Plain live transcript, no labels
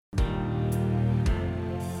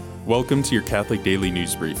Welcome to your Catholic Daily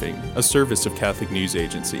News Briefing, a service of Catholic News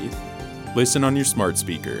Agency. Listen on your smart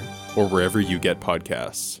speaker or wherever you get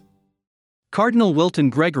podcasts. Cardinal Wilton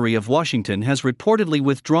Gregory of Washington has reportedly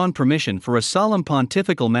withdrawn permission for a solemn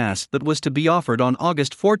pontifical mass that was to be offered on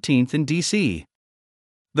August 14 in D.C.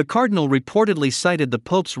 The cardinal reportedly cited the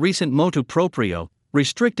Pope's recent motu proprio,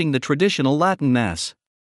 restricting the traditional Latin Mass.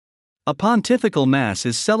 A pontifical Mass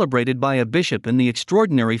is celebrated by a bishop in the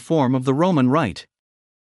extraordinary form of the Roman Rite.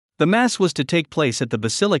 The Mass was to take place at the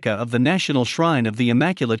Basilica of the National Shrine of the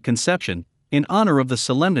Immaculate Conception, in honor of the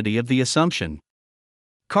Solemnity of the Assumption.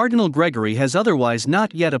 Cardinal Gregory has otherwise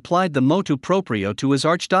not yet applied the motu proprio to his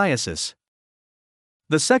archdiocese.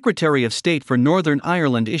 The Secretary of State for Northern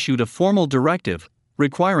Ireland issued a formal directive,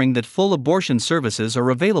 requiring that full abortion services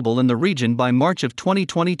are available in the region by March of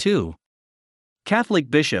 2022.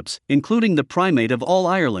 Catholic bishops, including the Primate of all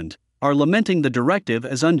Ireland, are lamenting the directive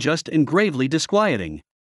as unjust and gravely disquieting.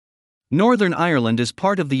 Northern Ireland is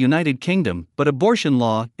part of the United Kingdom, but abortion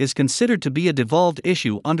law is considered to be a devolved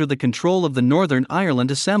issue under the control of the Northern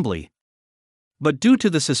Ireland Assembly. But due to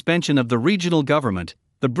the suspension of the regional government,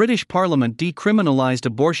 the British Parliament decriminalised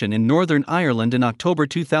abortion in Northern Ireland in October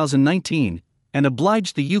 2019, and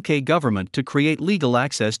obliged the UK government to create legal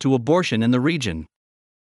access to abortion in the region.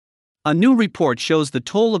 A new report shows the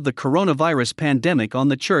toll of the coronavirus pandemic on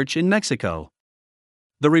the Church in Mexico.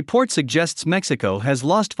 The report suggests Mexico has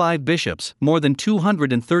lost 5 bishops, more than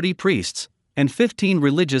 230 priests, and 15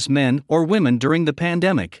 religious men or women during the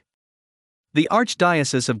pandemic. The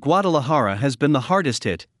Archdiocese of Guadalajara has been the hardest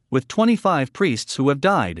hit, with 25 priests who have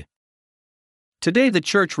died. Today the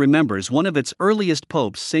Church remembers one of its earliest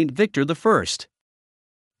popes, Saint Victor I.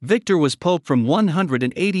 Victor was pope from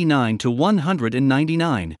 189 to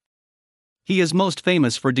 199. He is most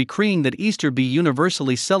famous for decreeing that Easter be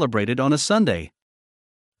universally celebrated on a Sunday.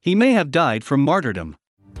 He may have died from martyrdom.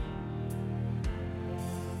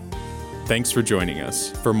 Thanks for joining us.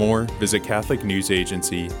 For more, visit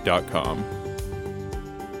CatholicNewsAgency.com.